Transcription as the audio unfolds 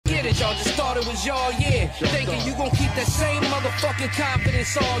shit is y'all just thought it was y'all, yeah. Thinking you gon' keep that same motherfucking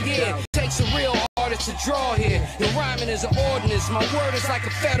confidence all year. Takes a real artist to draw here. Your rhyming is an ordinance, my word is like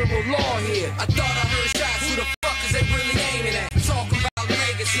a federal law here. I thought I heard shots, who the fuck is they really aiming at? Talking about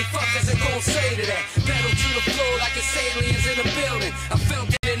legacy, fuck is they gon' say to that? Pedal to the floor like it's aliens in the building. I felt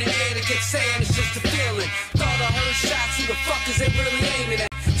it in the air to keep saying it's just a feeling. Thought I heard shots, who the fuck is they really aiming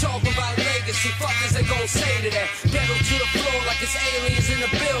at? Talking about legacy, fuck is they gon' say to that? Pedal to the floor like it's aliens in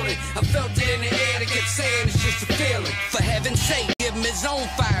the building. I felt it in the air to keep saying it's just a feeling. For heaven's sake, give him his own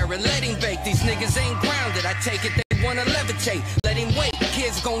fire and let him bake. These niggas ain't grounded, I take it they wanna levitate. Let him wait,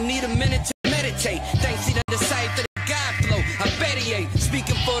 kids gon' need a minute to meditate. Thanks he done decipher the God flow, I bet he ain't.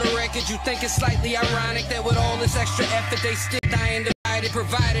 Speaking for the record, you think it's slightly ironic that with all this extra effort they still dying divided.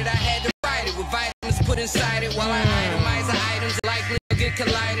 Provided I had to write it with vitamins put inside it while I itemize the items likely to get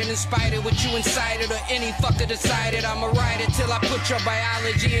collided. In spite of what you incited or any fucker decided, I'ma ride it till I put your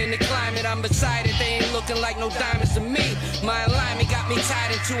biology in the climate. I'm beside it, they ain't looking like no diamonds to me. My alignment got me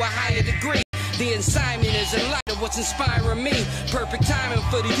tied into a higher degree. The assignment is in light of what's inspiring me. Perfect timing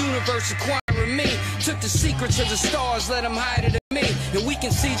for the universe acquiring me. Took the secrets of the stars, let them hide it in me. And we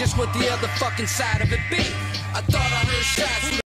can see just what the other fucking side of it be. I thought I heard shots.